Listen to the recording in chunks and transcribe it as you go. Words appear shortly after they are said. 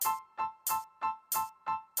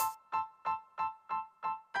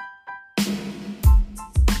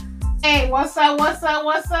Hey, what's up? What's up?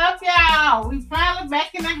 What's up, y'all? We finally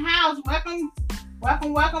back in the house.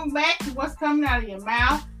 Welcome back to What's Coming Out of Your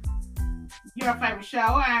Mouth, your favorite show.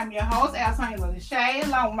 I'm your host, Altonia Lachey,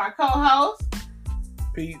 along with my co-host,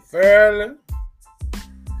 Pete Fairley.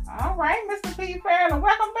 All right, Mr. Pete Fairley.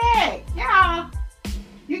 Welcome back, y'all.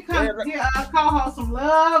 You come give our co-host some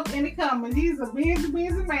love in the comments. He's a busy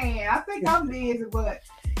man. I think I'm busy, but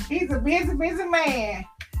he's a busy man.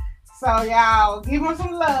 So y'all give him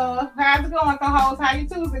some love. How's it going, co-host? How your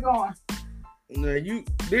Tuesday going? Now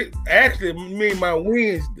actually mean my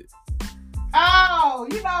Wednesday. Oh,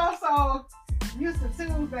 so used to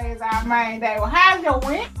Tuesday is our main day. Well, how's your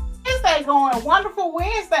Wednesday going? Wonderful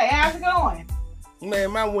Wednesday. How's it going? Man,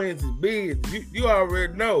 my Wednesday's busy. You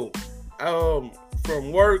already know.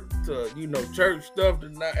 From work to church stuff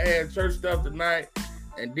tonight. I had church stuff tonight,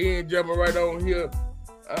 and then jumping right on here.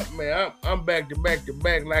 Man, I'm back to back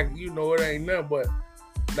like it ain't nothing. But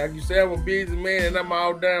like you said, I'm a busy man, and I'm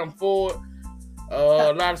all down for it.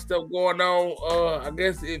 A lot of stuff going on. I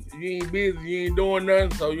guess if you ain't busy, you ain't doing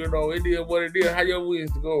nothing. So it is what it is. How your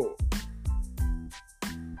Wednesday going?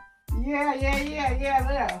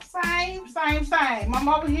 Yeah. Same. I'm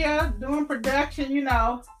over here doing production.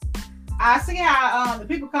 I see how the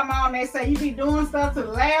people come on. They say you be doing stuff to the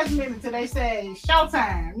last minute till they say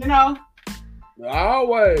showtime.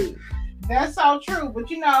 Always. That's so true. But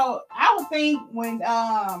I would think when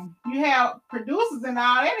you have producers and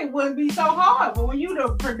all that, it wouldn't be so hard. But when you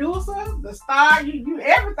the producer, the star, you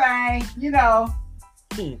everything,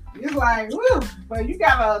 it's like, woo. But you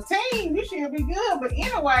got a team, you should be good. But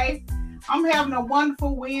anyway, I'm having a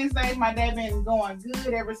wonderful Wednesday. My day been going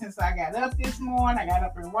good ever since I got up this morning. I got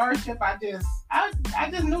up in worship. I just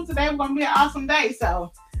knew today was gonna be an awesome day.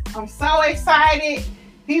 So I'm so excited.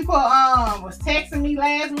 People was texting me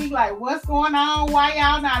last week like, what's going on? Why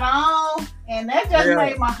y'all not on? And that just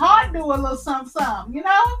made my heart do a little something,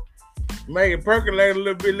 Make it percolate a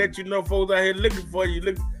little bit, let you know folks out here looking for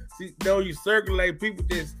you. You circulate, people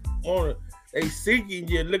just they seeking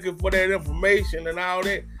you, looking for that information and all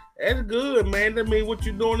that. That's good, man. That means what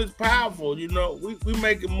you're doing is powerful. We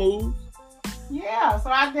making moves. Yeah,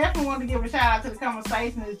 so I definitely want to give a shout out to the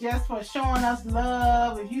conversation. It's just for showing us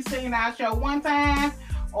love. If you seen our show one time,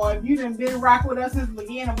 or if you done been rock with us since the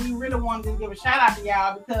beginning, we really wanted to give a shout out to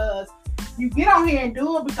y'all because you get on here and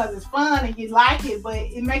do it because it's fun and you like it, but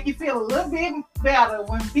it make you feel a little bit better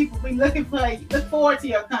when people be look forward to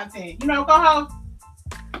your content. Co-host?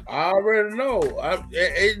 I already know.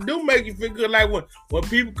 It do make you feel good. Like when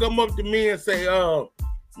people come up to me and say,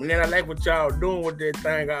 man, I like what y'all doing with that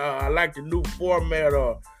thing. I like the new format,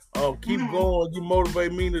 or keep going. You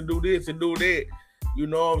motivate me to do this and do that. You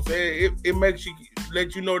know what I'm saying? It makes you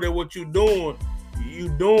let you know that what you doing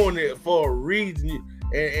it for a reason,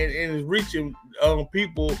 and it's reaching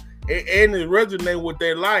people and it resonates with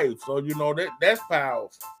their life. So that's powerful.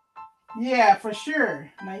 Yeah, for sure.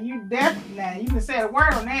 Now you can say a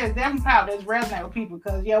word on that. It's definitely powerful. That's resonate with people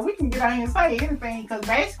because we can get out here and say anything because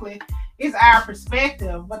basically it's our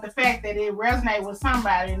perspective, but the fact that it resonates with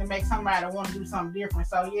somebody and it makes somebody want to do something different.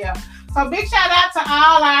 So so big shout out to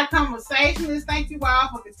all our conversationists. Thank you all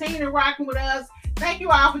for continuing rocking with us. Thank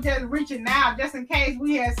you all for just reaching out, just in case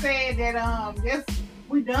we had said that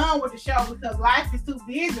we done with the show because life is too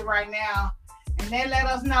busy right now, and they let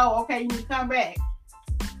us know, okay, you need to come back.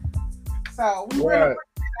 So we really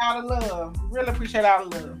appreciate all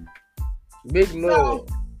the love. Big love.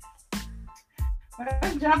 So,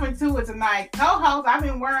 let's jump into it tonight. Co-host, I've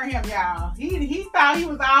been worrying him, y'all. He thought he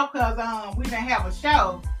was off because we didn't have a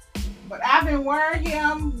show. But I've been worrying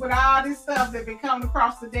him with all this stuff that been coming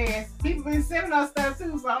across the desk. People been sending us stuff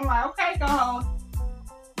too, so I'm like, okay, co-host,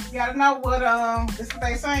 you gotta know what this is what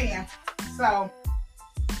they saying. So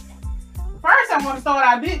first I want to start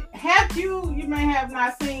out. You may have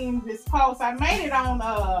not seen this post. I made it on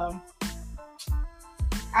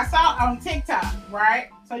I saw it on TikTok, right?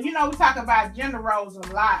 So we talk about gender roles a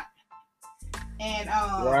lot. And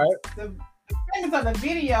the premise of the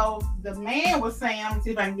video, the man was saying, let me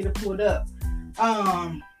see if I can get it pulled up.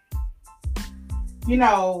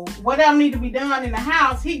 Whatever need to be done in the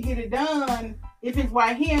house, he get it done. If his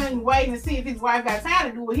wife, he ain't waiting to see if his wife got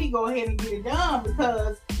time to do it, he go ahead and get it done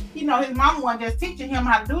because his mama wasn't just teaching him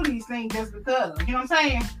how to do these things just because. You know what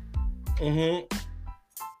I'm saying?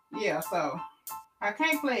 Yeah, so I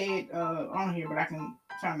can't play it on here, but I can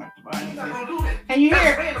turn up the volume. Can you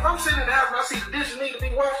hear? Man, if I'm sitting in the house and I see the dishes need to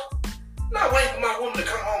be washed, I'm not waiting for my woman to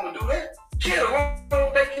come home and do that. She had a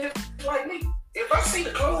long day just like me. If I see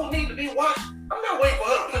the clothes need to be washed, I'm not waiting for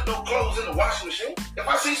her to put those clothes in the washing machine. If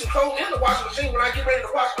I see some clothes in the washing machine when I get ready to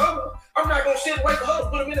wash the other one, I'm not going to sit and wait for her to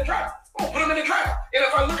put them in the dryer. I'm gonna put them in the dryer. And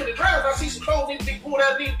if I look at the dryer and I see some clothes need to be pulled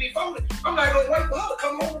out, need to be folded, I'm not gonna wait for her to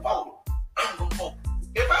come home and fold them. I'm gonna fold them.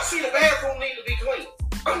 If I see the bathroom need to be clean,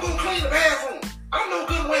 I'm gonna clean the bathroom. I know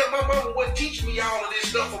good well my mama wouldn't teach me all of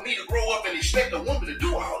this stuff for me to grow up and expect a woman to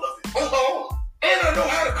do all of it on her own. And I know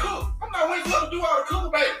how to cook. I'm not waiting for her to do all the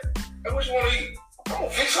cooking, baby. And what you want to eat? I'm gonna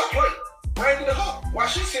fix her plate. Bring it to her while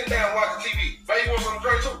she's sitting down watching TV. Baby, you want something to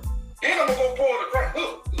drink too? Then I'm gonna go pour the drink.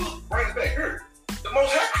 Look, bring it back here. The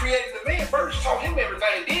Most High created the man first, taught him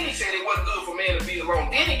everything. Then he said it wasn't good for man to be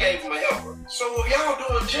alone. Then he gave him a helper. So if y'all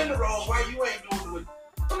doing gender roles, why you ain't doing it?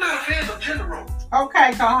 I'm not a fan of gender roles.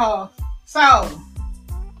 Okay, Coho. So,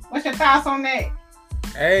 what's your thoughts on that?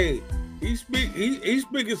 Hey, he's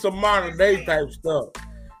speaking some modern day type stuff.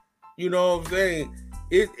 You know what I'm saying?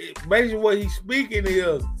 Basically what he's speaking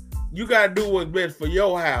is you gotta do what's best for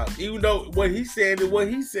your house. Even though what he's saying is what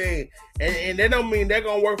he's saying. And that don't mean they're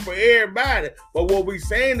gonna work for everybody. But what we're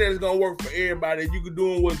saying that it's gonna work for everybody, you can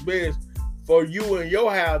do what's best for you and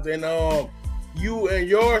your house. And you and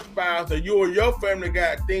your spouse or you and your family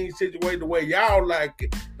got things situated the way y'all like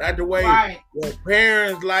it. Not the way your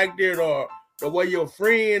parents liked it or the way your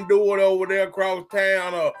friend do it over there across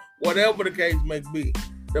town or whatever the case may be.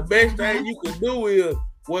 The best thing you can do is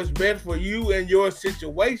what's best for you and your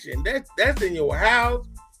situation. That's in your house,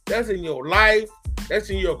 that's in your life, that's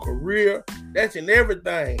in your career, that's in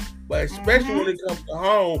everything. But especially when it comes to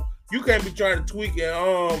home, you can't be trying to tweak it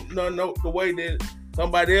the way that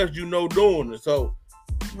somebody else doing it. So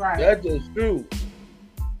that's just true.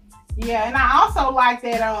 Yeah, and I also like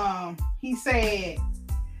that he said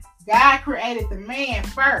God created the man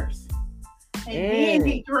first. And then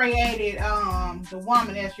he created the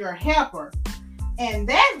woman as your helper. And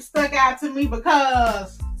that stuck out to me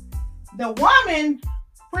because the woman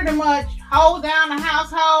pretty much hold down the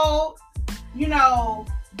household,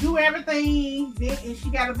 do everything. And she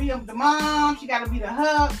got to be the mom. She got to be the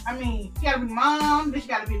she got to be the mom. Then she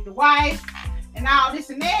got to be the wife and all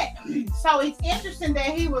this and that. So it's interesting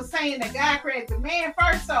that he was saying that God created the man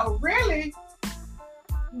first. So really,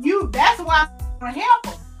 that's why I'm a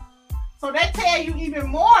helper. So that tell you even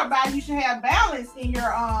more about you should have balance in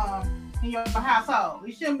your household.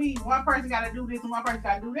 It shouldn't be one person got to do this and one person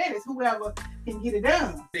got to do that. It's whoever can get it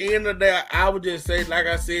done. At the end of the day, I would just say, like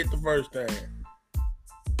I said the first time,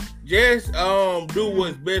 just do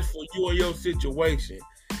what's best for you and your situation.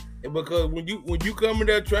 And because when you come in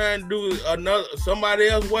there trying to do somebody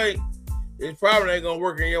else's way, it probably ain't gonna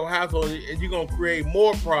work in your household, and you're gonna create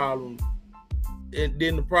more problems than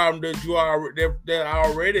the problem that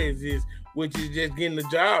already exists, which is just getting the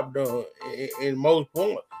job done in most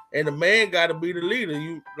points. And the man got to be the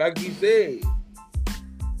leader. Like you said,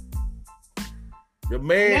 the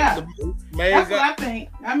man. That's what I think.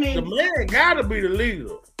 I mean, the man got to be the leader.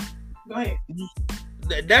 Go ahead.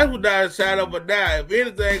 That's what I shot up or die. If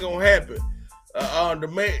anything gonna happen,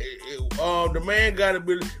 the man got to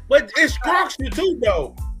be. But it's structure too,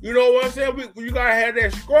 though. You know what I'm saying? You gotta have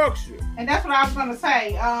that structure. And that's what I was gonna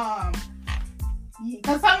say.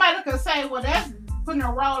 Because somebody could say, well, that's putting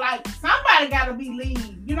a role like somebody got to be lead.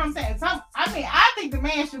 You know what I'm saying? I think the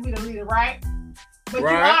man should be the leader, right? But you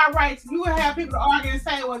are right. You would have people argue and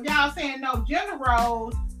say, well, if y'all saying no gender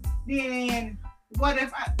roles, then what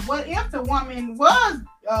if the woman was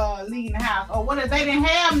leading the house, or what if they didn't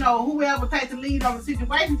have whoever take the lead on the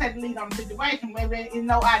situation, maybe there is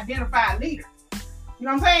no identified leader. You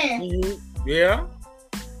know what I'm saying? Mm-hmm. Yeah.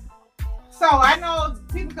 So I know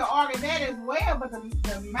people can argue that as well, but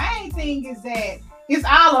the main thing is that it's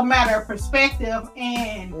all a matter of perspective,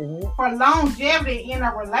 and for longevity in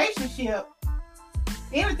a relationship,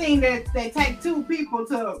 anything that they take two people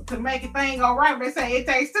to make a thing go right, they say it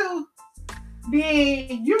takes two,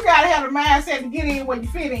 then you gotta have the mindset to get in where you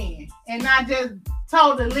fit in, and not just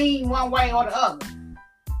told to lean one way or the other.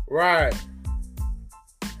 Right.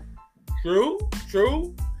 True.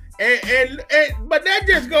 And but that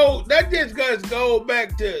just goes back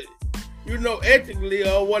to, ethically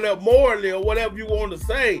or whatever, morally or whatever you want to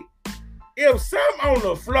say. If something on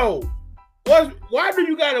the floor, why do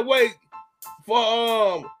you gotta wait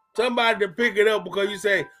for somebody to pick it up because you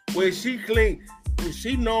say, well, she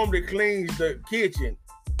normally cleans the kitchen.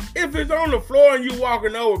 If it's on the floor and you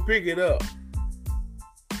walking over, pick it up.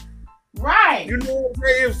 Right. You know what I'm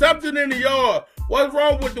saying? If something in the yard, what's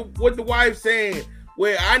wrong with the wife saying,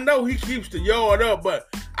 well, I know he keeps the yard up, but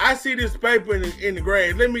I see this paper in the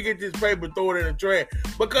grass. Let me get this paper, throw it in the trash.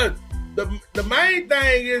 Because the main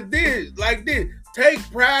thing is this. Take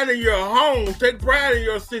pride in your home. Take pride in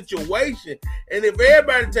your situation. And if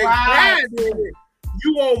everybody takes pride in it,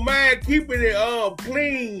 you won't mind keeping it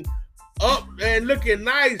clean, up, and looking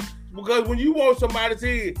nice. Because when you want somebody to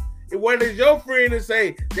see it, what is your friend to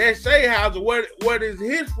say that's Shay house, or what is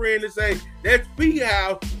his friend to say that's P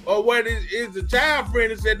house, or what is the child friend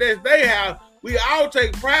to say that's their house. We all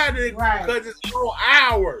take pride in it because it's all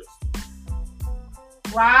ours.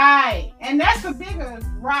 Right. And that's the bigger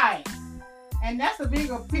And that's a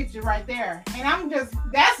bigger picture right there. And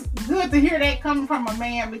that's good to hear that coming from a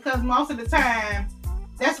man, because most of the time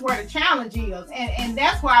that's where the challenge is. And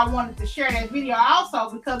that's why I wanted to share that video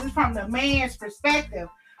also, because it's from the man's perspective.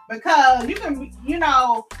 Because you can,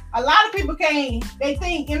 a lot of people they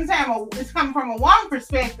think anytime it's coming from a woman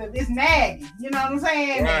perspective, it's nagging. You know what I'm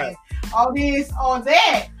saying? Right. And all this or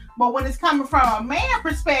that. But when it's coming from a man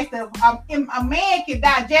perspective, a man can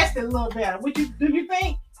digest it a little better. Do you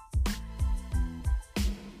think?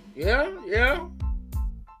 Yeah.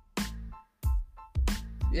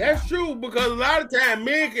 That's true, because a lot of times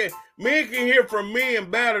men can hear from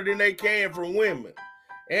men better than they can from women.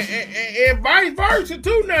 And vice versa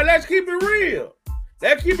too. Now let's keep it real.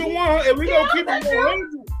 Let's keep it 100. If we gonna keep it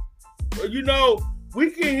 100,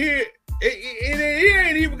 we can hear. It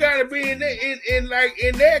ain't even gotta be in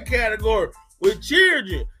that category with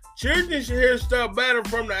children. Children should hear stuff better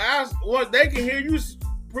from the outside. What they can hear you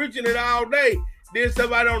preaching it all day. Then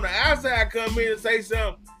somebody on the outside come in and say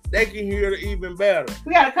something, they can hear it even better.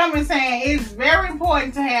 We gotta come in saying it's very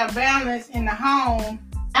important to have balance in the home.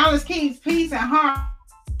 Balance keeps peace and harmony.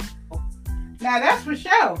 Now that's for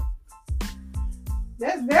sure.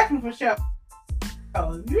 That's definitely for sure.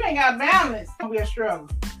 If you ain't got balance, it's gonna be a struggle.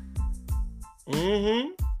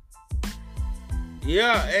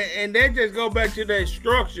 Yeah, and that just go back to that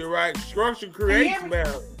structure, right? Structure creates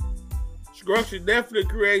balance. Structure definitely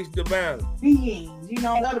creates the balance. Beings,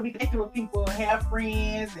 love to be connected with people, have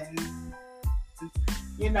friends, and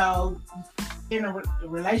in a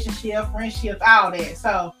relationship, friendships, all that.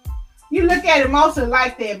 So you look at it mostly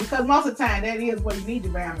like that, because most of the time that is what you need the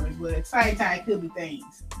boundaries, but at the same time it could be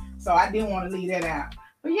things. So I didn't want to leave that out.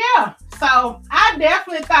 But yeah, so I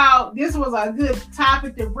definitely thought this was a good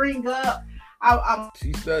topic to bring up.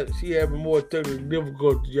 She having more technical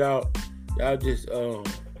difficulties, y'all just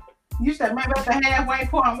You said maybe at the halfway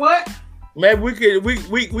point. What? Maybe we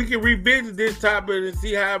can revisit this topic and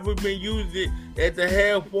see how we've been using it at the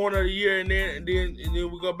half point of the year, and then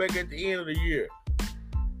we go back at the end of the year.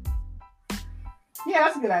 Yeah,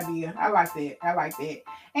 that's a good idea. I like that.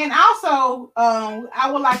 And also,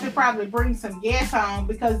 I would like to probably bring some guests on,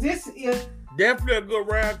 because this is definitely a good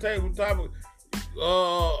roundtable topic.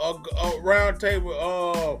 A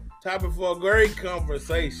roundtable topic for a great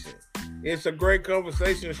conversation. It's a great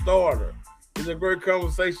conversation starter. It's a great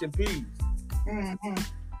conversation piece.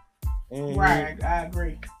 Right, I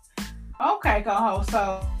agree. Okay, co-host.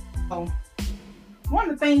 So one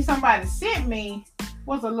of the things somebody sent me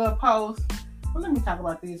was a little post. Well, let me talk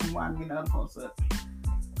about this and while I'm getting the other post up.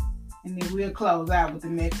 And then we'll close out with the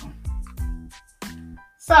next one.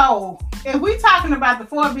 So if we're talking about the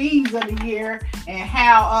 4 B's of the year and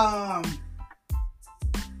how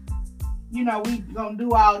we gonna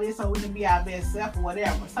do all this so we can be our best self or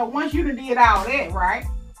whatever. So once you did all that, right?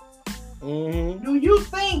 Do you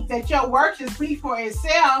think that your work should speak for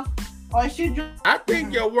itself, or should you? I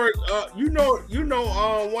think your work.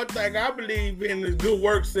 One thing I believe in is good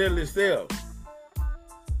work sell itself.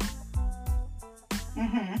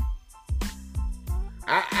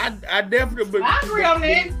 I definitely believe. I agree on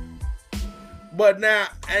that. But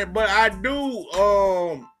I do.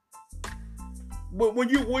 But when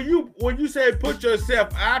you say put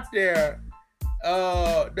yourself out there,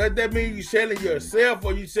 does that mean you selling yourself,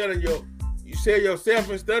 or you sell yourself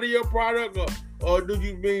instead of your product, or do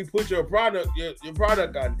you mean put your product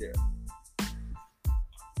out there?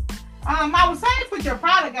 I would say put your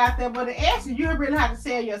product out there, but actually you really have to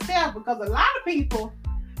sell yourself, because a lot of people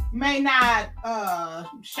may not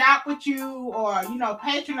shop with you or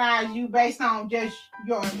patronize you based on just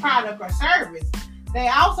your product or service. They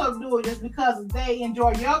also do it just because they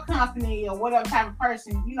enjoy your company or whatever type of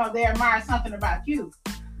person, they admire something about you.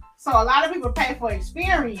 So a lot of people pay for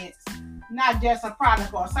experience, not just a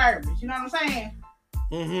product or service. You know what I'm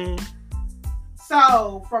saying?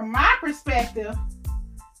 So from my perspective,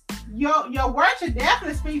 your work should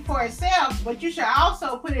definitely speak for itself, but you should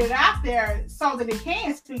also put it out there so that it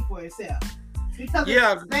can speak for itself. Because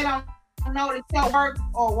if they don't know that your work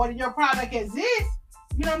or what your product exists,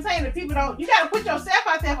 you know what I'm saying? If people don't, you got to put yourself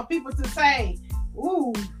out there for people to say,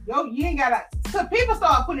 ooh, you ain't got to, so people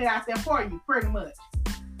start putting it out there for you, pretty much.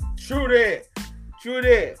 True that.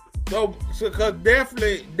 So cause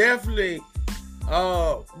definitely,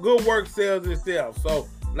 good work sells itself. So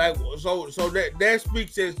that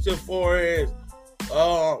speaks as far as,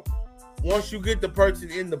 once you get the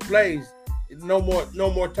person in the place, no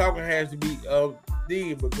more talking has to be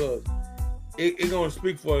did because it gonna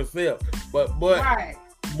speak for itself. But Right.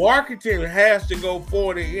 marketing has to go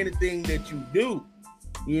forward in anything that you do.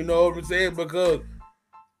 You know what I'm saying? Because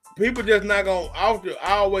people just not gonna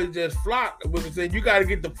always just flock. Because you got to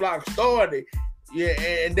get the flock started. Yeah,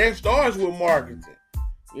 and that starts with marketing.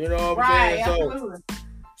 You know what I'm saying? Absolutely.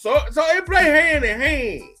 So it play hand in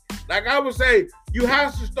hand. Like I would say, you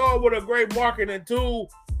have to start with a great marketing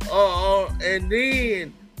tool, and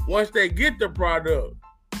then once they get the product,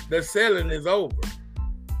 the selling is over.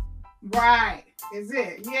 Right. Is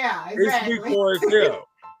it? Yeah, exactly. It speaks for itself.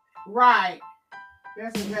 Right.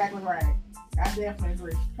 That's exactly right. I definitely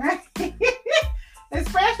agree.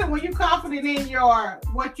 Especially when you're confident in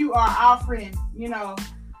what you are offering, you know,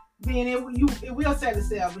 then it will sell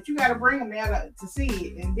itself, but you got to bring them there to see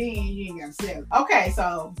it, and then you ain't got to sell it. Okay,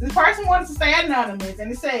 so this person wanted to stay anonymous,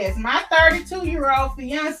 and it says, my 32-year-old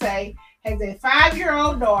fiance has a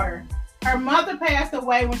 5-year-old daughter. Her mother passed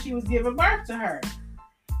away when she was giving birth to her.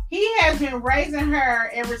 He has been raising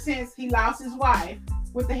her ever since he lost his wife,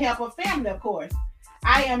 with the help of family, of course.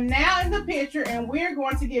 I am now in the picture, and we're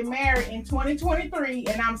going to get married in 2023,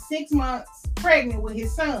 and I'm 6 months pregnant with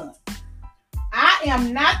his son. I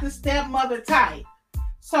am not the stepmother type,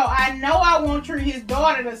 so I know I won't treat his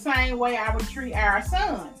daughter the same way I would treat our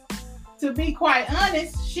son. To be quite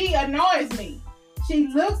honest, she annoys me. She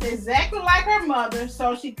looks exactly like her mother,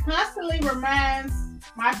 so she constantly reminds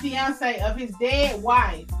my fiance of his dead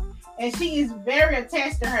wife, and she is very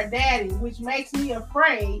attached to her daddy, which makes me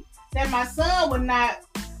afraid that my son would not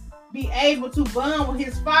be able to bond with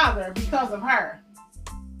his father because of her.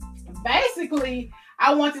 Basically,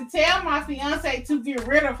 I want to tell my fiance to get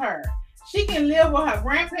rid of her. She can live with her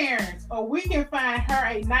grandparents, or we can find her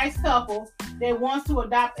a nice couple that wants to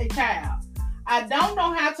adopt a child. I don't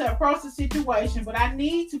know how to approach the situation, but I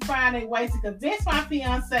need to find a way to convince my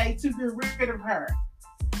fiance to get rid of her.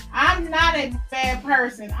 I'm not a bad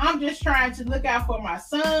person. I'm just trying to look out for my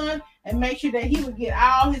son and make sure that he would get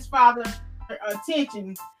all his father's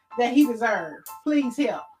attention that he deserves. Please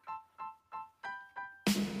help.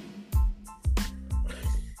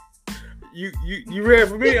 You ready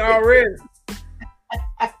for me already?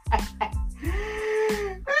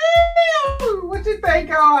 What you think,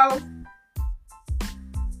 Carl?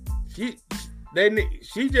 She need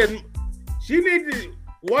to.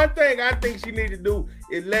 One thing I think she need to do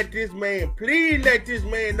is please let this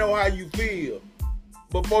man know how you feel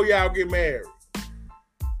before y'all get married.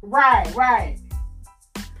 Right.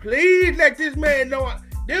 Please let this man know.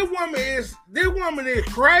 This woman is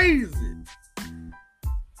crazy.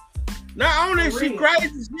 Not only is she crazy,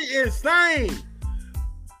 she insane.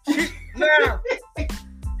 Now,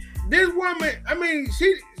 this woman, I mean,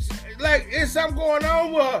 she like it's something going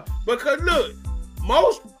on with her because look,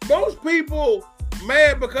 most people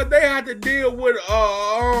mad because they have to deal with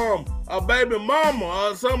a baby mama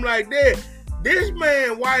or something like that. This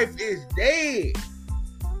man's wife is dead,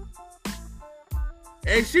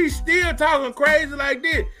 and she's still talking crazy like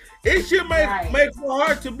this. It should make for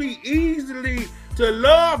her to be easily to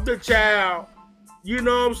love the child, you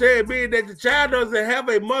know what I'm saying, being that the child doesn't have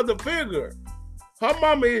a mother figure. Her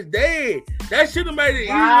mama is dead. That should have made it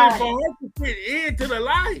easier for her to fit into the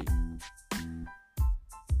life.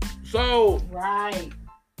 So,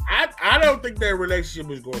 I don't think that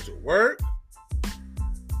relationship is going to work.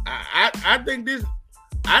 I think this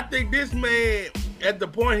man, at the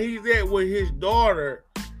point he's at with his daughter,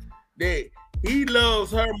 that he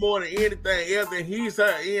loves her more than anything else, and he's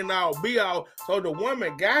her end all be all. So the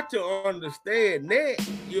woman got to understand that.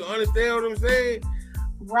 You understand what I'm saying?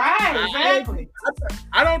 Right, exactly.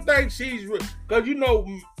 I don't think she's, because you know,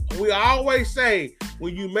 we always say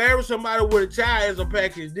when you marry somebody with a child, it's a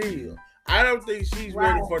package deal. I don't think she's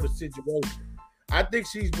ready for the situation. I think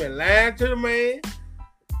she's been lying to the man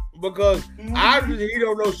because obviously he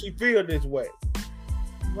don't know she feel this way.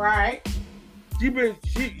 Right. She been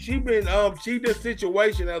cheating the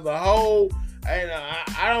situation as a whole, and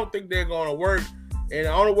I don't think they're gonna work. And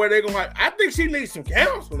the only way they're gonna, I think she needs some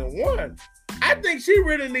counseling. One, I think she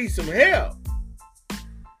really needs some help.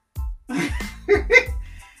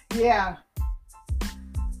 Yeah.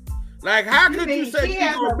 Like, how could you say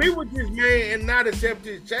she's gonna be with this man and not accept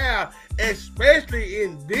his child, especially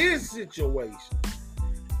in this situation?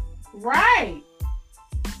 Right.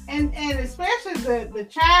 And especially the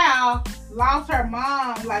child lost her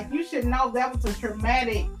mom. Like, you should know that was a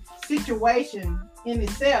traumatic situation in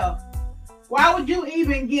itself. Why would you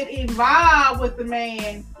even get involved with the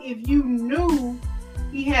man if you knew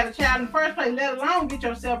he had a child in the first place, let alone get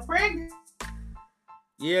yourself pregnant?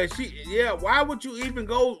 Yeah, why would you even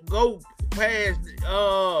go past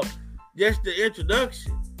just the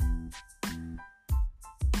introduction.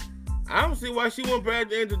 I don't see why she wouldn't pass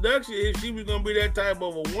the introduction if she was gonna be that type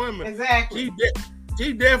of a woman. Exactly.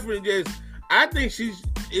 She definitely just. I think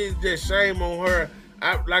it's just shame on her.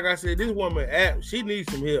 Like I said, this woman, she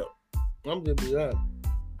needs some help. I'm just be honest.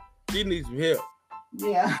 She needs some help.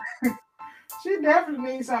 Yeah. She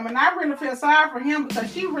definitely needs some. And I really feel sorry for him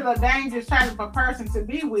because she's really a dangerous type of a person to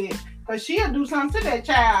be with. Because she'll do something to that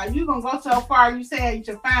child. You gonna go so far, you say you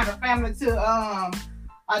should find a family to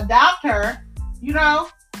adopt her, you know?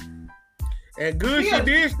 And good she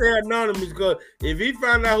did stay anonymous because if he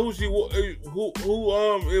found out who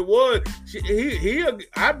it was,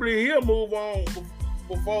 I believe he'll move on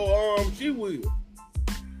before she will.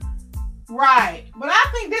 Right. But I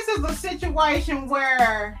think this is a situation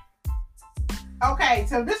where, okay,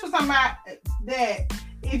 so this was something that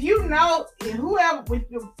if you know, whoever,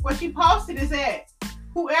 what she posted is that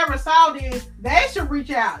whoever saw this, they should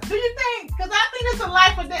reach out. Do you think? Because I think it's a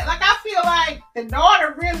life or death. Like, I feel like the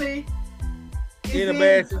daughter really in a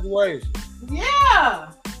bad situation.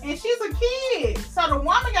 Yeah. And she's a kid. So the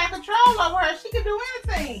woman got control over her. She can do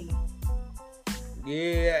anything.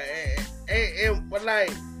 Yeah. But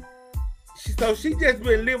like, so she just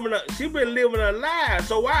been living her life.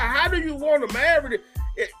 So how do you want to marry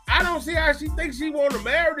I don't see how she thinks she want to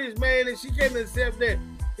marry this man and she can't accept that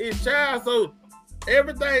his child. So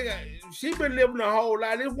everything, she been living her whole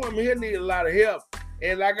life. This woman here need a lot of help.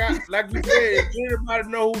 And like you said, if anybody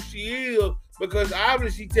know who she is, because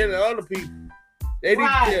obviously she telling other people. They need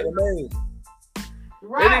to tell the man.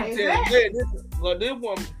 Right. They need to tell this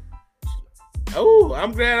woman. Oh,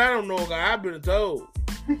 I'm glad I don't know her. I've been told.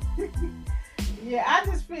 Yeah, I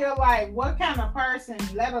just feel like what kind of person,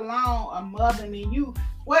 let alone a mother than you,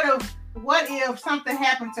 what if something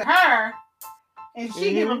happened to her and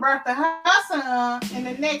she giving birth to her son and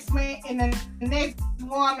the next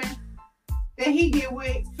woman that he get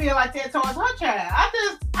with feel like that towards her child.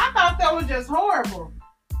 I thought that was just horrible.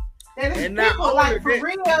 That is people like for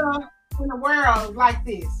real in the world like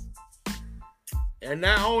this. And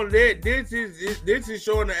not only that, this is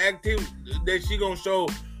showing the activity that she gonna show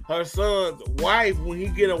her son's wife when he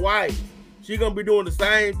get a wife. She gonna be doing the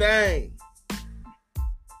same thing.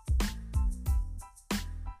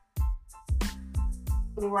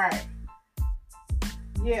 Right.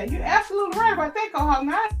 Yeah, you're absolutely right about that, Cohog.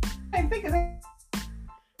 I didn't think of that.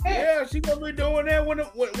 Yeah, she gonna be doing that when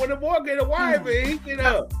the boy get a wife and he get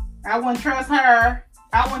up. I wouldn't trust her.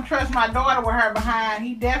 I wouldn't trust my daughter with her behind.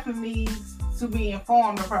 He definitely needs to be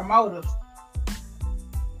informed of her motives.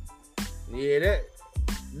 Yeah,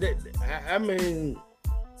 I mean,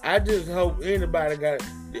 I just hope anybody got,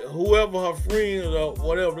 whoever her friends or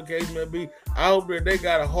whatever the case may be, I hope that they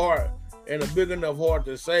got a heart and a big enough heart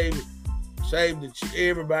to save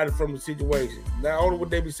everybody from the situation. Not only would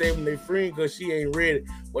they be saving their friend because she ain't ready,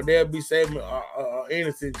 but they'll be saving an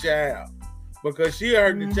innocent child. Because she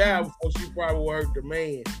hurt the child before she probably will hurt the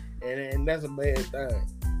man. And that's a bad thing.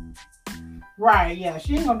 Right, yeah.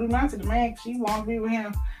 She ain't gonna do nothing to the man because she won't be with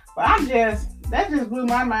him. But that just blew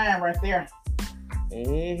my mind right there.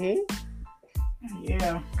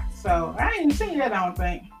 Yeah. So I didn't see that, I don't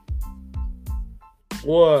think.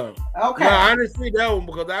 What? Okay. No, I didn't see that one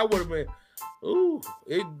because I would have been,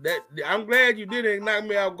 I'm glad you didn't knock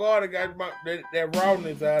me out guard and got that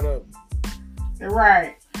rawness out of it.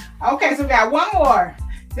 Right. Okay, so we got one more.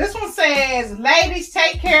 This one says, ladies,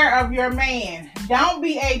 take care of your man. Don't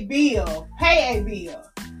be a bill. Pay a bill.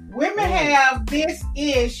 Women have this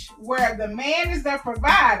ish where the man is the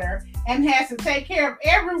provider and has to take care of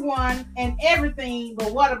everyone and everything,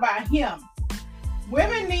 but what about him?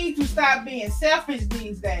 Women need to stop being selfish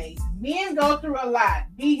these days. Men go through a lot.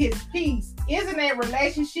 Be his peace. Isn't a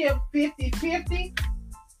relationship 50-50?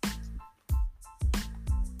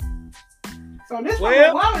 So this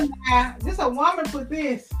a woman put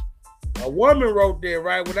this. A woman wrote that,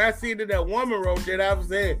 right? When I see that woman wrote that, I was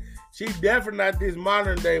saying, she's definitely not this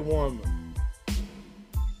modern day woman.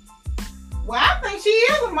 Well, I think she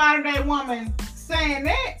is a modern day woman saying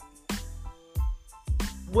that.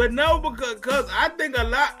 Well, no, because I think a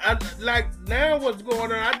lot, like now what's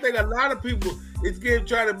going on, I think a lot of people is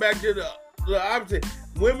trying to back to the opposite.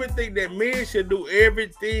 Women think that men should do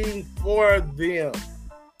everything for them.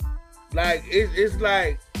 Like, it's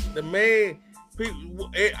like the man,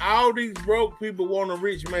 people, all these broke people want a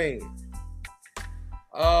rich man.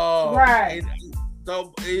 Right.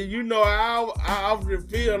 So, you know, I often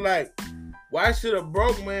feel like, why should a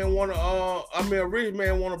broke man want a rich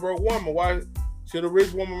man want a broke woman? Why should a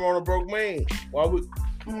rich woman want a broke man?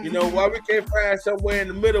 You know, why we can't find somewhere in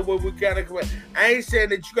the middle where we kind of. I ain't saying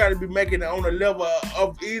that you got to be making it on the level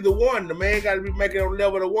of either one. The man got to be making it on the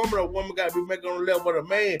level of the woman, or the woman got to be making it on the level of the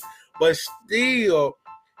man. But still,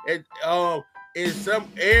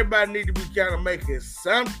 everybody need to be kind of making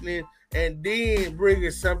something and then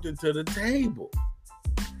bringing something to the table.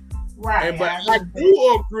 Right. But I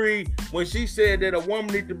do agree when she said that a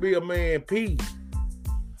woman need to be a man piece.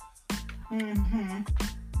 Mm-hmm.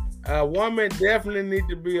 A woman definitely need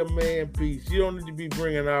to be a man piece. You don't need to be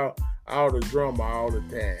bringing out all the drama all the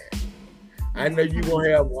time. I know you're going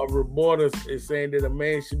to have a reporter saying that a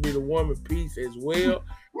man should be the woman piece as well,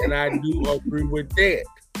 and I do agree with that.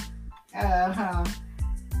 Uh-huh.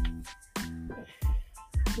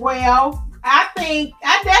 Well, I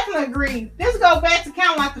definitely agree. This goes back to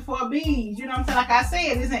kind of like the 4 B's. You know what I'm saying? Like I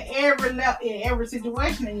said, it's in every level, in every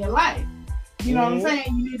situation in your life. You know what I'm saying?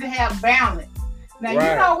 You need to have balance. Now, you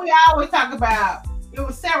know, we always talk about, it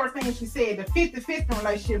was several things she said, the 50-50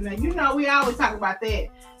 relationship. Now, you know, we always talk about that.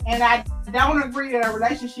 And I don't agree that a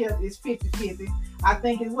relationship is 50-50. I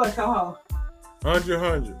think it's what, co-host?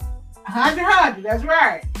 100-100. 100-100, that's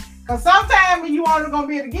right. Because sometimes you only going to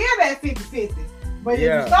be able to give that 50-50. But if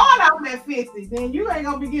you start off at 50, then you ain't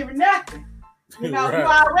going to be giving nothing. You know, you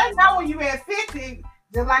already know when you at 50,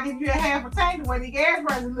 just like if you had half a tank, the way the gas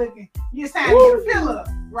price is looking, it's time to fill up,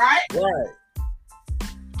 right? Right.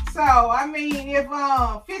 So, I mean, if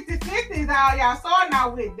 50-50 is all y'all starting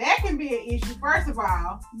out with, that can be an issue, first of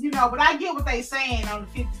all. You know, but I get what they saying on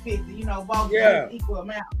the 50-50, you know, both equal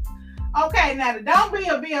amount. Okay, now the don't be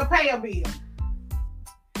a bill, pay a bill.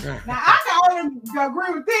 Now, I can only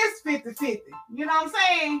agree with this 50-50. You know what I'm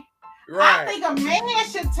saying? Right. I think a man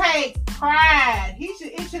should take pride.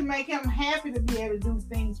 It should make him happy to be able to do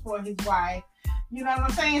things for his wife. You know what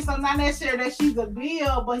I'm saying? So not necessarily that she's a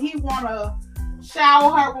bill, but he want to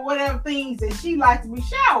shower her with whatever things that she likes to be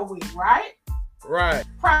showered with, right? Right.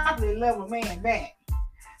 Properly level man back.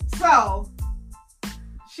 So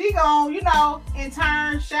she gon', you know, in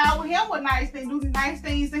turn shower him with nice things, do nice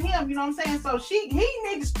things to him. You know what I'm saying? So he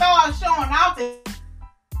need to start showing off that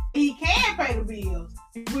he can pay the bills.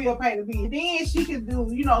 He will pay the bills. Then she can do,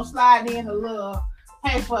 you know, slide in a little,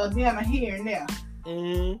 pay for a dinner here and there.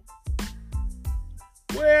 Mm-hmm.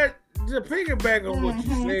 Well, to piggyback on what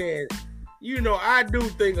you said, you know, I do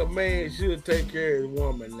think a man should take care of his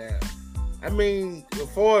woman now. I mean, as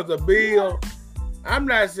far as a bill, I'm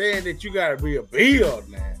not saying that you gotta be a bill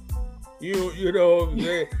now. You know what I'm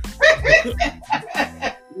saying?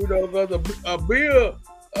 You know, because a bill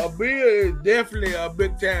is definitely a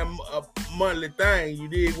big time monthly thing. You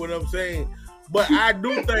dig what I'm saying? But I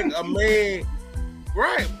do think a man,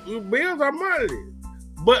 right? Bills are monthly,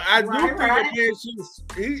 but I do think a man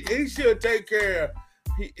he should take care of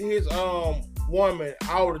his woman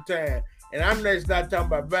all the time. And I'm just not talking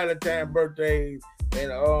about Valentine's, birthdays,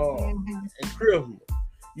 and Christmas.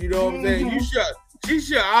 You know what I'm saying? She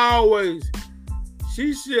should always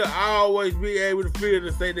be able to feel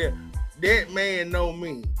to say that man know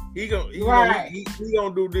me. He gonna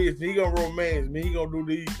do this. He gonna romance me. He gonna do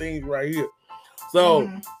these things right here. So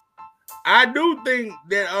I do think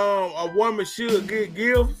that a woman should get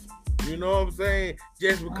gifts. You know what I'm saying?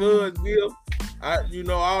 Just because gifts, you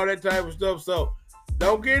know, all that type of stuff. So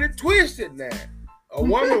don't get it twisted now. A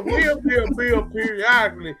woman will be a bill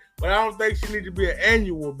periodically, but I don't think she needs to be an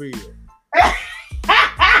annual bill.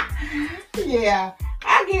 Yeah,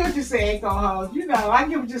 I get what you're saying, co-host. You know, I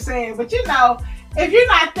get what you're saying. But, you know, if you're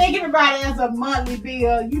not thinking about it as a monthly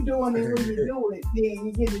bill, you doing it when you do it, then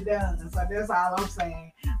you get it done. So that's all I'm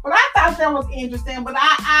saying. But I thought that was interesting. But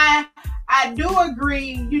I do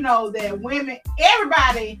agree, you know, that women,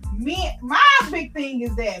 everybody, men, my big thing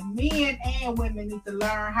is that men and women need to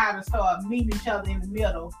learn how to start meeting each other in the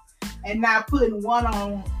middle and not putting one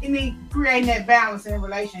on, and creating that balance in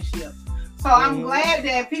relationships. So I'm glad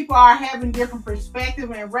that people are having different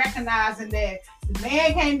perspectives and recognizing that the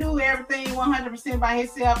man can't do everything 100% by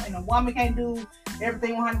himself and the woman can't do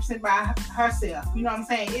everything 100% by herself. You know what I'm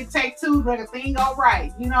saying? It takes two to make a thing go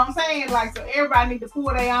right. You know what I'm saying? Like, so everybody need to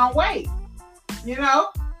pull their own weight. You know?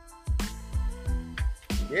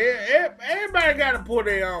 Yeah, everybody got to pull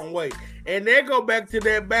their own weight. And they go back to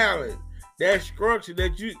that balance, that structure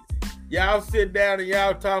that y'all sit down and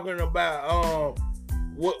y'all talking about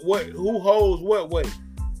who holds what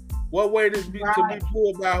weight is to be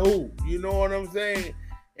pulled by who. You know what I'm saying?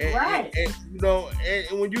 And you know,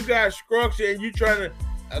 and when you got structure and you trying to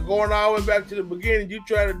going all the way back to the beginning, you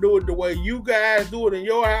trying to do it the way you guys do it in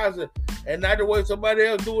your house and not the way somebody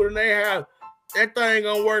else do it in their house, that thing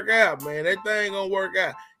gonna work out, man. That thing gonna work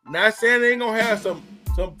out. Not saying they ain't gonna have some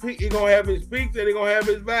He gonna have his peaks and he gonna have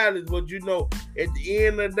his valleys, but you know, at the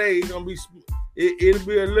end of the day, it's gonna be it'll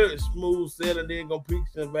be a little smooth sailing, then gonna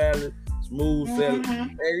peaks and valleys, smooth sailing,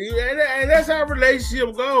 and that's how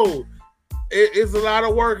relationship goes. It's a lot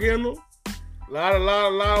of work in them, a lot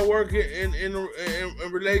of work in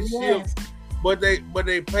relationships, but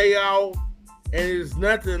they pay off, and it's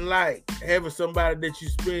nothing like having somebody that you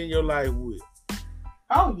spend your life with.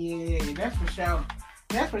 Oh yeah, that's for sure.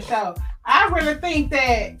 That's for sure. I really think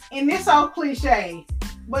that, and it's so cliche,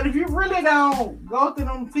 but if you really don't go through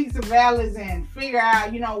them peaks and valleys and figure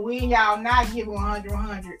out, when y'all not giving 100,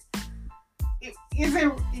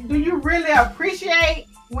 do you really appreciate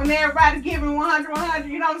when everybody giving 100?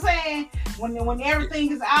 You know what I'm saying? When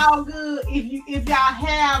everything is all good, if y'all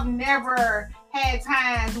have never had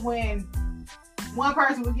times when one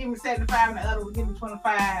person was giving 75 and the other was giving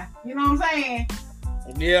 25, you know what I'm saying?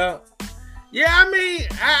 Yeah. Yeah, I mean,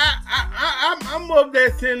 I'm of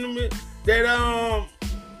that sentiment that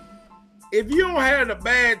if you don't have the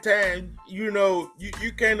bad times, you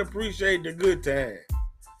can't appreciate the good times.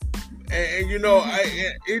 And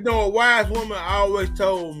a wise woman always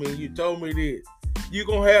told me, you told me this, you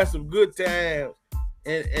gonna have some good times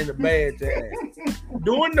and the bad times.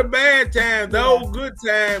 During the bad times, those good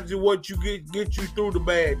times is what you get you through the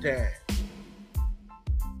bad times.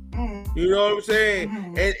 You know what I'm saying?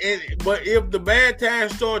 Mm-hmm. But if the bad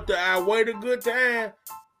times start to outweigh the good time,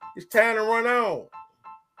 it's time to run on.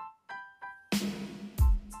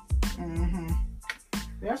 Mm-hmm.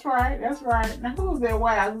 That's right. Now who's that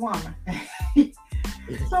wise woman?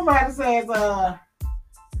 Somebody says,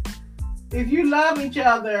 if you love each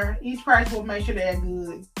other, each person will make sure they're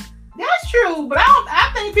good. That's true, but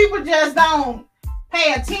I think people just don't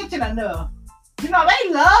pay attention enough. They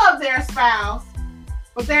love their spouse,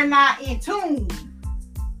 but they're not in tune.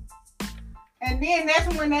 And then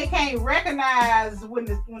that's when they can't recognize when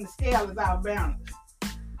the scale is out of balance.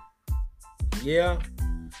 Yeah.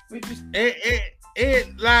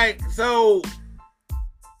 And like, so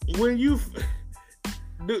when you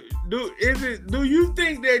do you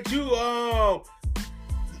think that you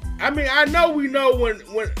I mean, we know when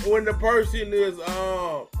the person is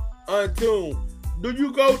untuned. Do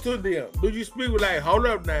you go to them? Do you speak with like, hold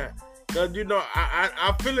up now? Because,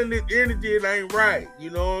 I'm feeling this energy, it ain't right. You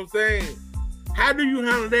know what I'm saying? How do you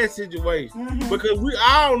handle that situation? Mm-hmm. Because we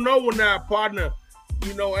all know when our partner,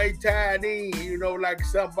 ain't tied in, like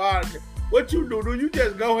somebody. What you do? Do you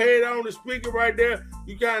just go ahead on the speaker right there?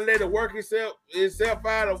 You kind of let it work itself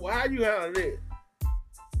out? Or how you handle it?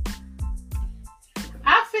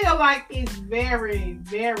 I feel like it's very,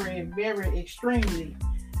 very, very extremely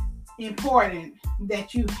important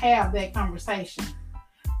that you have that conversation.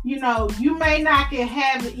 You may not can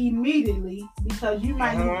have it immediately because you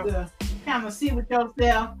might need to kind of sit with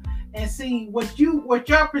yourself and see what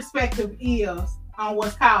your perspective is on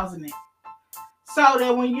what's causing it. So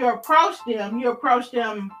that when you approach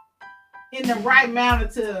them in the right manner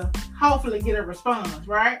to hopefully get a response,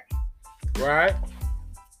 right? Right.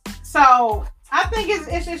 So I think it's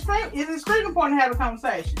extremely important to have a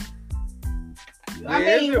conversation. I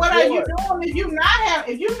mean, what are you doing if you're not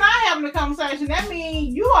having a conversation? That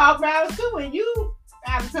means you off balance too, and you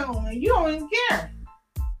out of tune, and you don't even care.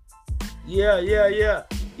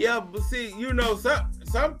 Yeah. But see,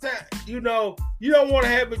 sometimes you don't want to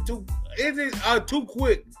have it too. Is it too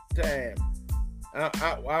quick time?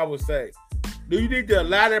 I would say. Do you need to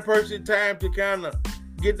allow that person time to kind of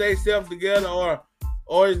get themselves together,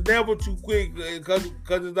 or it's never too quick because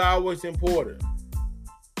it's always important?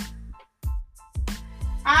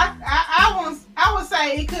 I would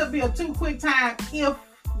say it could be a too quick time if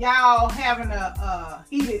y'all having a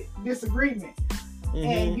heated disagreement,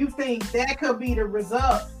 and you think that could be the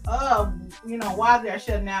result of why they're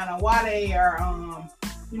shutting down or why they are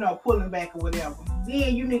pulling back or whatever.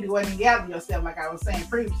 Then you need to go ahead and gather yourself, like I was saying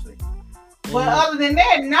previously. But other than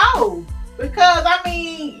that, no. Because, I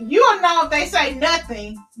mean, you'll know if they say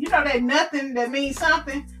nothing. That nothing that means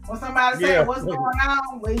something. When somebody says what's going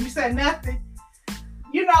on, when you say nothing.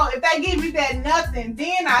 If they give you that nothing,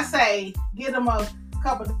 then I say give them a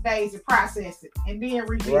couple of days to process it and then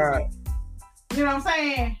revisit it. You know what I'm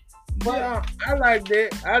saying? But yeah, I like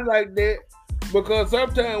that. Because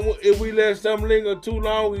sometimes if we let something linger too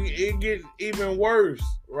long, it gets even worse,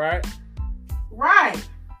 right? Right.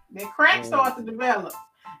 The crack starts to develop.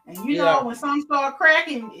 And when something start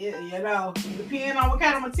cracking, it depends on what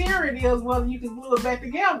kind of material it is, whether you can glue it back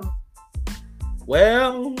together.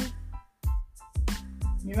 Well,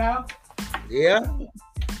 yeah,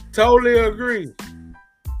 totally agree.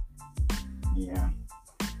 Yeah.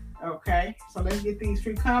 Okay, so let's get these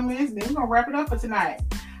 3 comments. Then we're gonna wrap it up for tonight.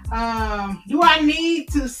 Do I need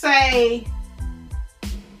to stay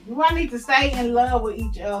in love with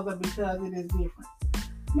each other because it is different?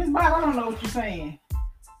 Miss Bob, I don't know what you're saying.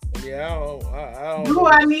 Yeah, I don't Do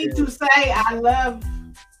I need to say I love?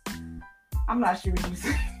 I'm not sure what you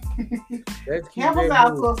saying. Help us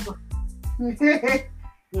out, sister.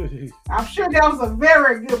 I'm sure that was a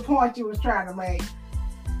very good point you was trying to make.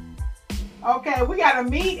 Okay, we got to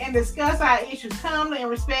meet and discuss our issues calmly and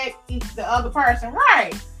respect the other person.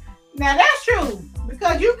 Right. Now, that's true.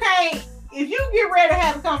 Because you can't, if you get ready to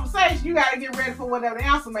have a conversation, you got to get ready for whatever the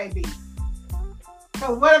answer may be.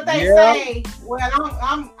 Because what if they say, well,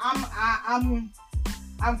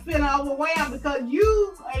 I'm feeling overwhelmed because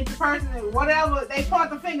you ain't the person, whatever, they point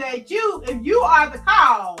the finger at you, if you are the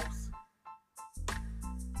cause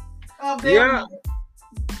of them,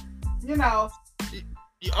 you know.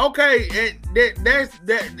 Okay, and that's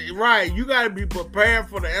right. You gotta be prepared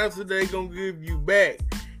for the answer they're gonna give you back,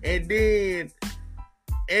 and be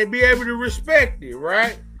able to respect it,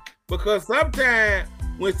 right? Because sometimes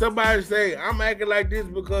when somebody say I'm acting like this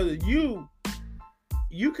because of you,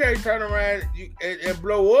 you can't turn around and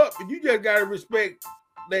blow up. You just gotta respect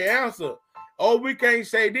the answer. Oh, we can't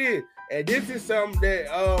say this, and this is something that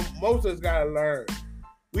most of us gotta learn.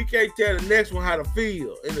 We can't tell the next one how to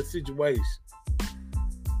feel in a situation.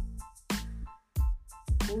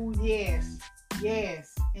 Oh, yes.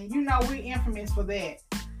 And you know we're infamous for that.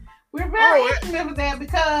 We're very infamous for that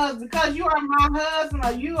because you are my husband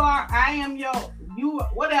or I am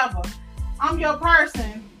whatever. I'm your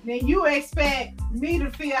person. Then you expect me to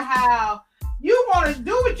feel how you want to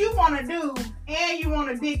do what you want to do, and you want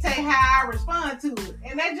to dictate how I respond to it.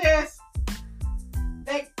 And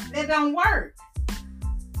that don't work.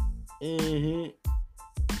 Mm-hmm.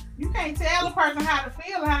 You can't tell a person how to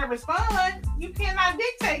feel and how to respond. You cannot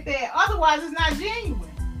dictate that. Otherwise, it's not genuine.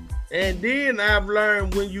 And then I've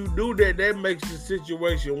learned when you do that, that makes the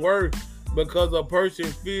situation worse because a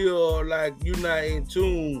person feel like you're not in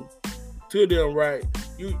tune to them, right?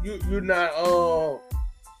 You're not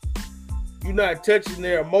touching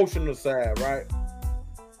their emotional side, right?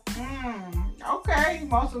 Okay,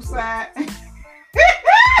 emotional side.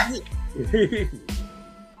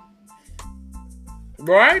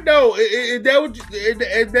 Right though, is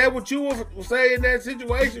that what you would say in that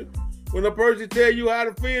situation? When a person tell you how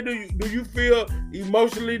to feel, do you feel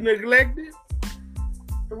emotionally neglected?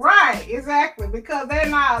 Right, exactly. Because they're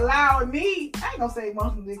not allowing me. I ain't gonna say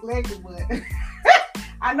emotionally neglected, but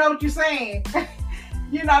I know what you're saying.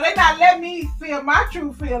 You know, they're not letting me feel my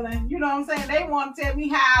true feeling. You know what I'm saying? They want to tell me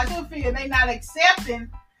how I should feel. They're not accepting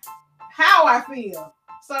how I feel.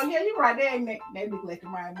 So yeah, you're right. They neglected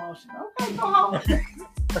my emotion. Okay, go home.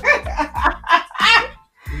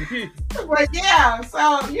 But yeah,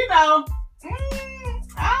 so you know,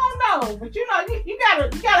 I don't know, but you know, you gotta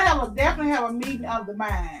definitely have a meeting of the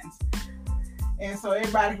minds, and so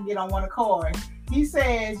everybody can get on one accord. He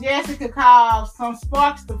says yes, it could cause some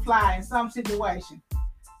sparks to fly in some situation.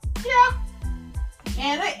 Yeah,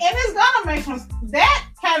 and it's gonna make that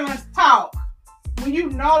kind of talk when you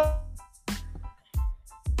know.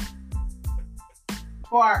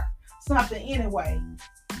 For something anyway.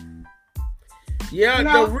 Yeah, you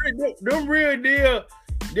know?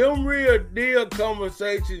 them real deal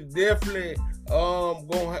conversations definitely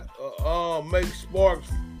gonna make sparks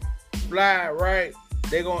fly, right?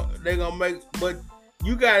 They gonna make, but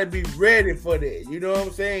you gotta be ready for that. You know what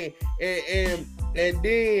I'm saying? And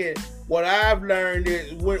then what I've learned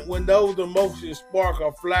is when those emotions spark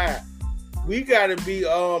or fly, we gotta be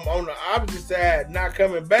on the opposite side, not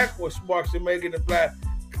coming back with sparks and making it fly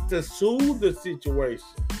to soothe the situation.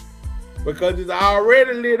 Because it's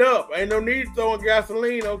already lit up. Ain't no need throwing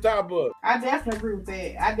gasoline on top of it. I definitely agree with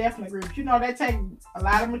that. You know, that takes a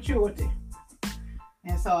lot of maturity.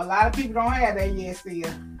 And so a lot of people don't have that yet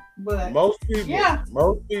still. But most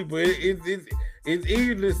people, it's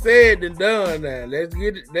easily said than done now. Let's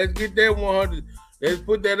get that 100. Let's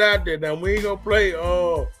put that out there. Now we ain't gonna play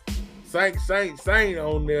Saint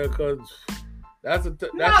on there because yes,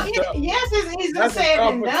 it's easier said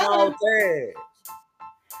than done.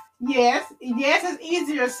 Yes, it's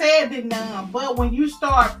easier said than done. But when you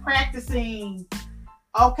start practicing,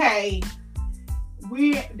 okay,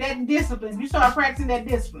 that discipline. You start practicing that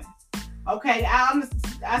discipline. Okay,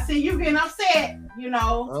 I see you getting upset. You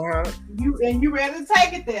know, you ready to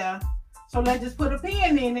take it there. So let's just put a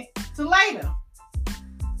pin in it to later.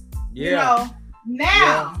 Yeah. You know,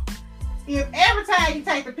 now. Yeah. If every time you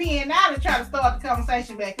take the pen out and try to start the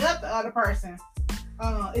conversation back up, the other person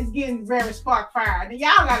is getting very spark fired, then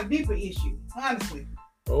y'all got a deeper issue, honestly.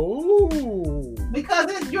 Oh.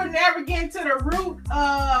 Because you're never getting to the root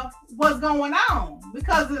of what's going on.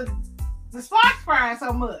 because the sparks frying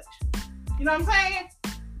so much. You know what I'm saying?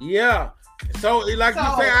 Yeah. So, like you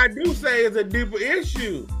say, I do say it's a deeper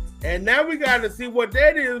issue. And now we got to see what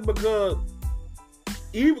that is because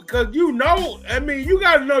you got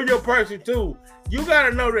to know your person too. You got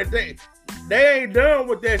to know that they ain't done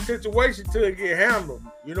with that situation till it get handled.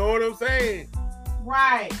 You know what I'm saying?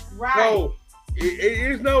 Right. So,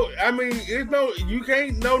 it's you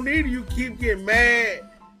can't, no need you keep getting mad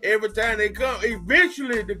every time they come.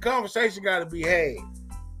 Eventually, the conversation got to be had.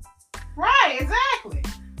 Right, exactly.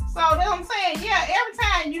 So that's what I'm saying. Yeah, every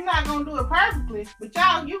time you're not gonna do it perfectly, but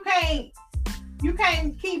y'all, you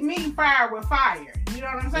can't keep me fire with fire. You know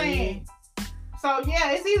what I'm saying? Mm-hmm. So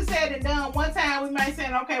yeah, it's easier said than done. One time we might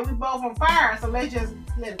say, okay, we both on fire, so let's just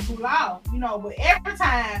let it cool off. You know, but every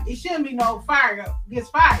time it shouldn't be no fire gets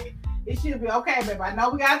fired. It should be, okay, babe, I know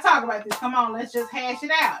we gotta talk about this. Come on, let's just hash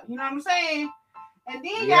it out. You know what I'm saying? And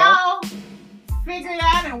then y'all figure it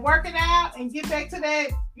out and work it out and get back to that,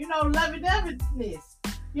 lovey-doveyness.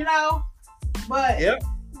 But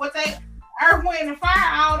what Earth, Wind, and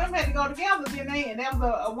Fire, all them had to go together, didn't they? And that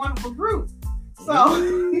was a wonderful group. So, all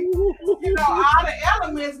the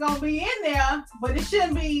elements gonna be in there, but it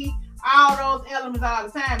shouldn't be all those elements all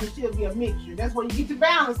the time. It should be a mixture. That's where you get your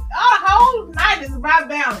balance. The whole night is about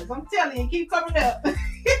balance. I'm telling you, keep coming up.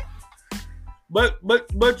 but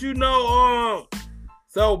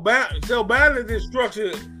so balance and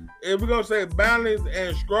structure. If we're gonna say balance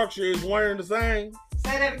and structure is one and the same.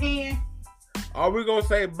 Say that again. Are we gonna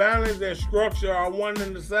say balance and structure are one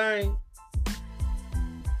and the same?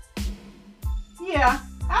 Yeah,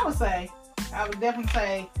 I would definitely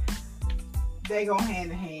say they go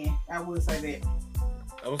hand in hand. I would say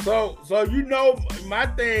that. So my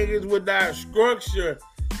thing is without structure,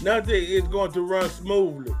 nothing is going to run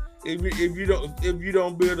smoothly if you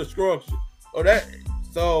don't build a structure.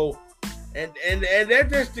 And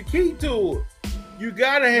that's just the key to it. You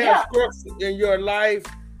gotta have structure in your life,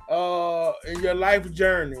 in your life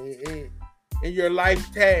journey, in your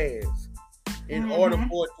life tasks, in order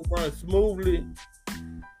for it to run smoothly.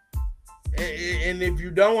 And if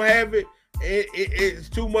you don't have it, it's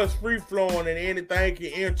too much free flowing, and anything can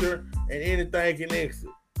enter and anything can exit.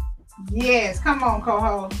 Yes, come on,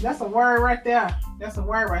 co-host. That's a word right there.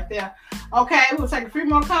 Okay, we'll take a few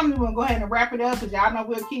more comments. We'll go ahead and wrap it up because y'all know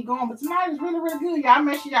we'll keep going. But tonight is really, really good. Y'all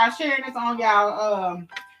make sure y'all sharing this on y'all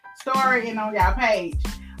story and on y'all page.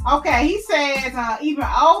 Okay, he says even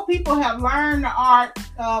old people have learned the art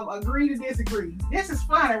of agree to disagree. This is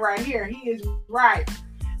funny right here. He is right.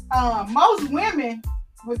 Most women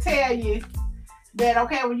will tell you that,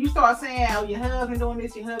 okay, when you start saying, oh, your husband doing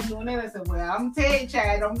this, your husband doing that, I said, well, I'm gonna tell you,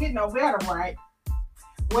 child, don't get no better, right?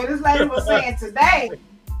 What this lady was saying today,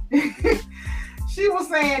 she was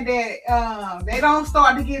saying that they don't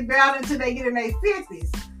start to get better until they get in their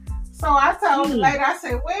 50s. So I told the lady, I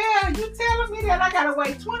said, well, you telling me that I gotta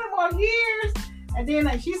wait 20 more years? And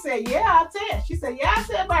then she said, yeah, I'll tell. She said, yeah, I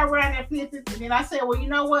said about around that 50s. And then I said, well, you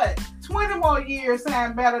know what? 20 more years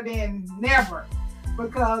sound better than never.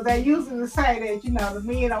 Because they usually say that, the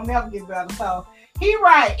men don't never get better. So he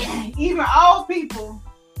right. Even old people,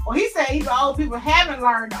 he said even old people haven't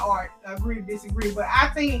learned the art of agree to disagree. But I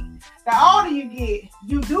think the older you get,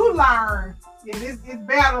 you do learn that it's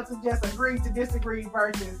better to just agree to disagree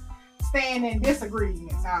versus staying in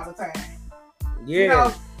disagreements all the time.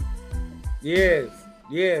 Yeah. Yes.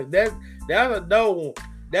 That's a dope one.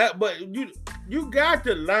 But you got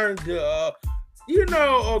to learn to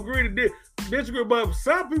agree to disagree. But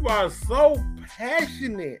some people are so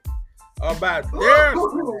passionate about their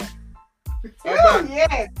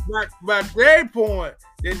about their point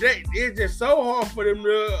that it's just so hard for them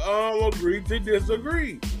to agree to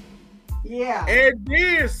disagree. Yeah. And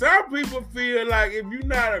then some people feel like if you're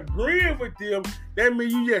not agreeing with them, that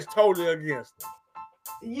means you just totally against them.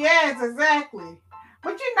 Yes, exactly.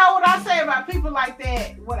 But you know what I say about people like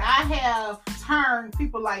that? What I have turned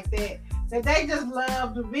people like that they just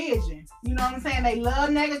love division. You know what I'm saying? They love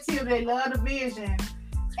negativity. They love division.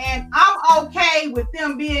 And I'm okay with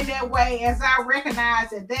them being that way as I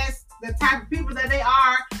recognize that that's the type of people that they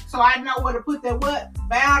are. So I know where to put their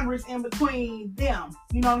boundaries in between them.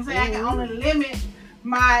 You know what I'm saying? I can only limit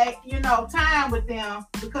my, time with them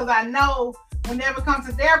because I know whenever it comes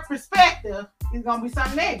to their perspective, it's going to be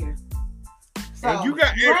something negative. So,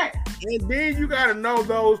 and then you got to know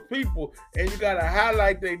those people, and you got to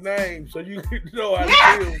highlight their names so you know how to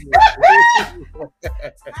deal with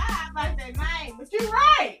it. I highlight their name, but you're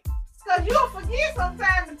right, because you'll forget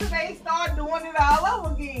sometimes until they start doing it all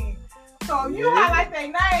over again. So you highlight their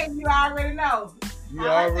name, you already know. You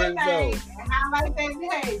already know. And highlight their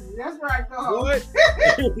behavior. That's right, go.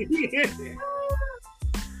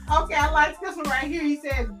 Okay, I like this one right here. He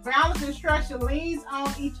says balance and structure leans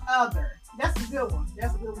on each other. That's a good one.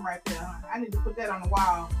 That's a good one right there. Huh? I need to put that on the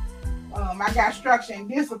wall. I got structure and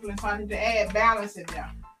discipline, so I need to add balance in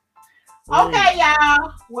there. Okay,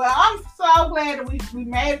 y'all. Well, I'm so glad that we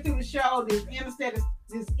made it through the show. This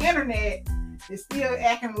internet is still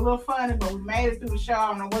acting a little funny, but we made it through the show. I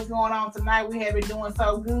don't know what's going on tonight. We have been doing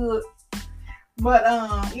so good. But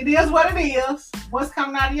it is what it is. What's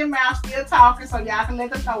coming out of your mouth, still talking, so y'all can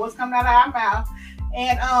let us know what's coming out of our mouth.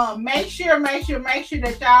 And make sure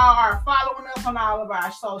that y'all are following us on all of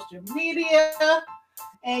our social media.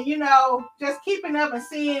 And, just keeping up and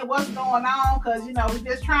seeing what's going on, because, we're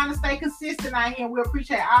just trying to stay consistent out here. And we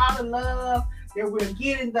appreciate all the love that we're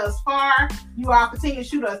getting thus far. You all continue to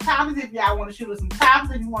shoot us topics. If y'all want to shoot us some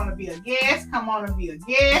topics, if you want to be a guest, come on and be a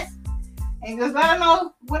guest. And just let us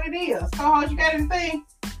know what it is. So, you got anything?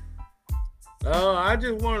 I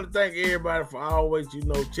just want to thank everybody for always,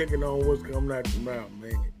 checking on what's coming out your mouth,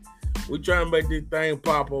 man. We trying to make this thing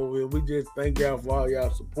pop over here. We just thank y'all for all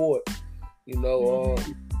y'all support. It's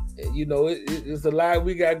a lot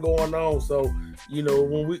we got going on. So,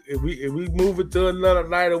 when if we move it to another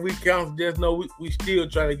night of week count, just know we still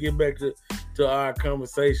trying to get back to our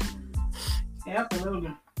conversation.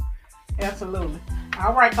 Absolutely.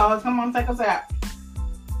 All right, callers, come on, take us out.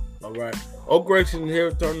 All right. Oh, gracious and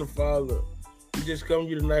heaven, eternal Father, we just come to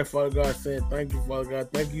you tonight, Father God, saying thank you, Father God.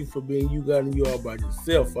 Thank you for being you, God, and you all by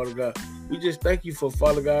yourself, Father God. We just thank you for,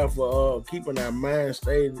 Father God, for keeping our mind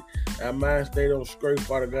stayed on straight,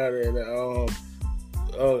 Father God, and our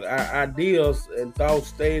ideas and thoughts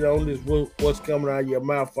stayed on this what's coming out of your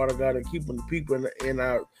mouth, Father God, and keeping the people in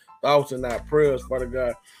our thoughts and our prayers, Father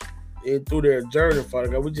God, and through their journey, Father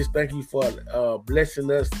God. We just thank you for blessing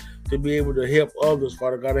us to be able to help others,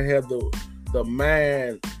 Father God, and have the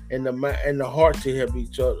mind and the heart to help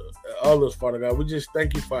others, Father God. We just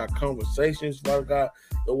thank you for our conversations, Father God,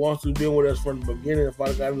 the ones who've been with us from the beginning,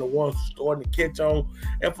 Father God, and the ones who starting to catch on,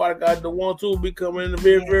 and Father God, the ones who will be coming in the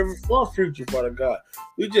very, very far future, Father God.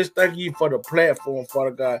 We just thank you for the platform,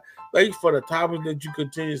 Father God. Thank you for the topics that you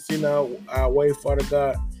continue to send our way, Father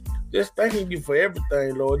God. Just thanking you for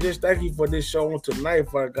everything, Lord. Just thank you for this show on tonight,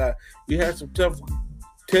 Father God. We had some tough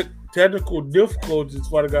technical difficulties,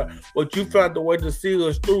 Father God, but you found the way to see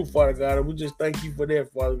us through, Father God, and we just thank you for that,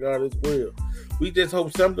 Father God, as well. We just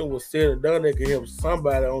hope something was said and done that can help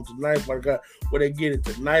somebody on tonight, Father God, where they get it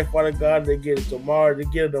tonight, Father God, they get it tomorrow, they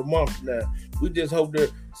get it a month from now. We just hope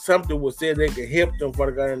that something was said that can help them,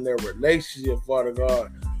 Father God, in their relationship, Father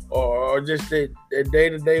God, or just their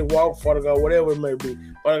day-to-day walk, Father God, whatever it may be.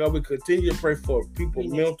 Father God, we continue to pray for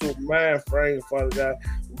people's mental mind frame, Father God,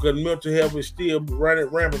 because mental health is still running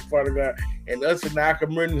rampant, Father God, and us in our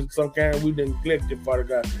community, some kind we neglected, Father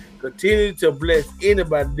God. Continue to bless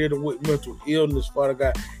anybody dealing with mental illness, Father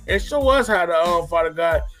God, and show us how to, Father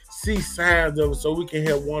God, see signs of it so we can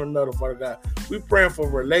help one another, Father God. We praying for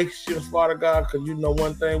relationships, Father God, because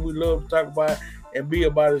one thing we love to talk about and be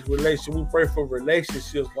about is relationship. We pray for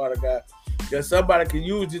relationships, Father God, that somebody can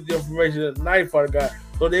use this information tonight, Father God,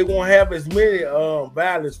 so they won't have as many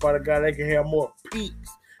violence, Father God. They can have more peace.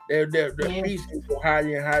 Their peace can go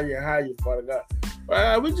higher and higher and higher, Father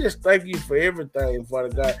God. We just thank you for everything, Father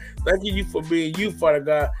God. Thank you for being you, Father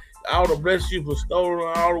God. All the blessings you bestowed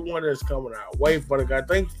on all the one that's coming our way, Father God.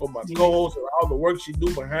 Thank you for my co-host and all the work she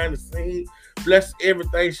do behind the scenes. Bless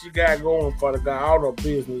everything she got going, Father God. All her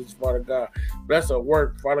business, Father God. Bless her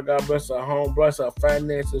work, Father God. Bless her home. Bless her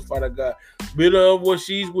finances, Father God. Build her up where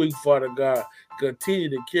she's weak, Father God. Continue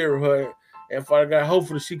to carry her. And Father God,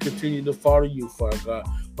 hopefully she continue to follow you, Father God.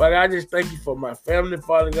 Father God, I just thank you for my family,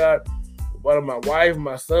 Father God. Father, my wife,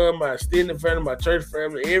 my son, my extended family, my church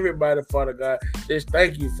family, everybody, Father God. Just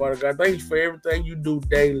thank you, Father God. Thank you for everything you do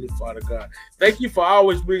daily, Father God. Thank you for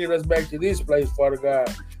always bringing us back to this place, Father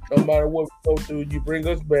God. No matter what we go through, you bring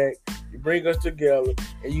us back, you bring us together,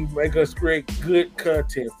 and you make us create good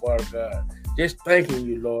content, Father God. Just thanking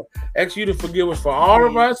you, Lord. Ask you to forgive us for all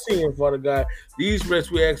of our sins, Father God. These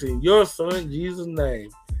blessings we ask in your Son, Jesus' name.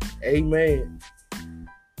 Amen.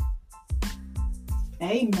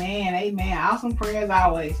 Amen. Awesome prayers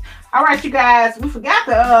always. All right, you guys. We forgot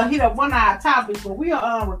to hit up one of our topics, but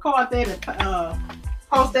we'll record that and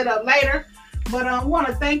post that up later. But I want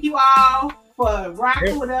to thank you all for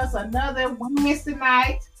rocking with us another Wednesday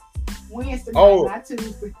night. Not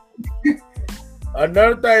Tuesday.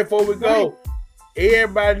 Another thing before we go,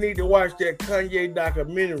 everybody need to watch that Kanye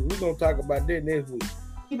documentary. We're going to talk about that next week.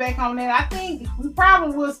 Back on that. I think we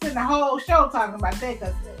probably will spend the whole show talking about that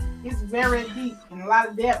because it's very deep and a lot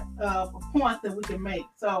of depth points that we can make.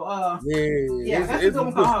 So, that's a good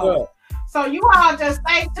one. So you all just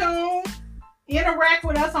stay tuned interact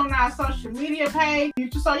with us on our social media page.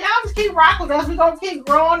 So y'all just keep rocking with us. We're going to keep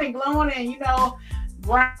growing and glowing and,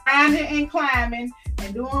 grinding and climbing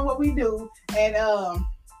and doing what we do. And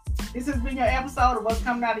this has been your episode of What's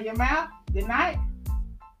Coming Out of Your Mouth. Good night.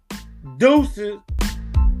 Deuces.